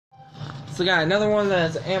So got another one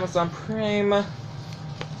that's Amazon Prime.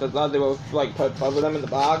 So I thought they would like put both of them in the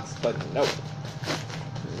box, but nope.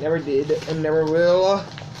 Never did and never will.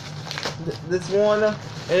 This one,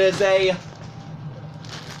 it is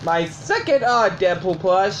my second Deadpool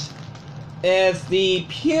plush. It's the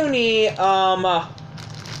Phunny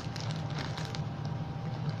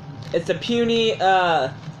it's the Phunny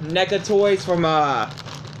Neca toys from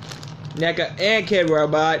Neca and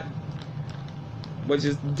Kidrobot, which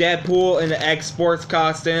is Deadpool in the X-Sports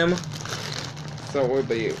costume. So we'll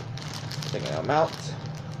be taking them out.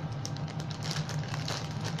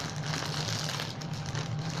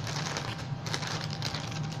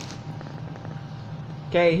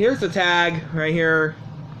 Okay, here's the tag right here.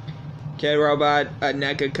 Kidrobot, a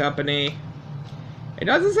Neca company. It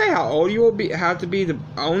doesn't say how old you will have to be to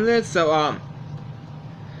own this, so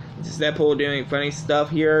just Deadpool doing funny stuff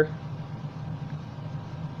here.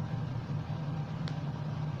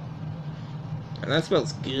 And that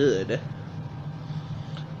smells good.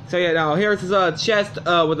 So yeah, now here's his chest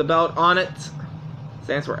with a belt on it.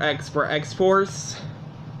 Stands for X for X-Force.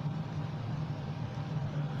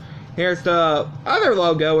 Here's the other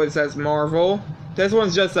logo. It says Marvel. This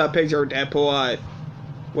one's just a picture of Deadpool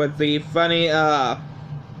with the funny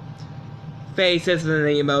faces and the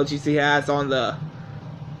emojis he has on the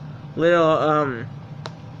little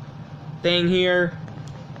thing here.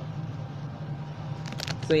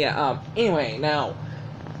 So yeah, anyway, now,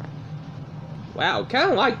 wow,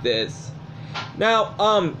 kind of like this.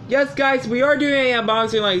 Now, yes guys, we are doing an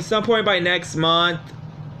unboxing like some point by next month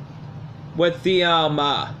with the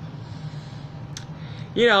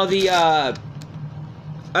you know, the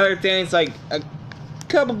other things like a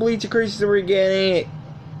couple bleacher creatures that we're getting,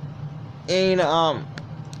 and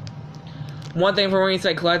one thing from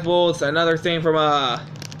Inside Collectibles, another thing from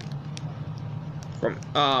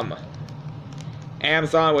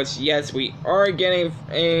Amazon, which yes, we are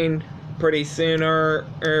getting pretty sooner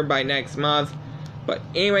or by next month. But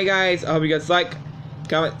anyway guys, I hope you guys like,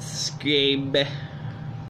 comment, subscribe.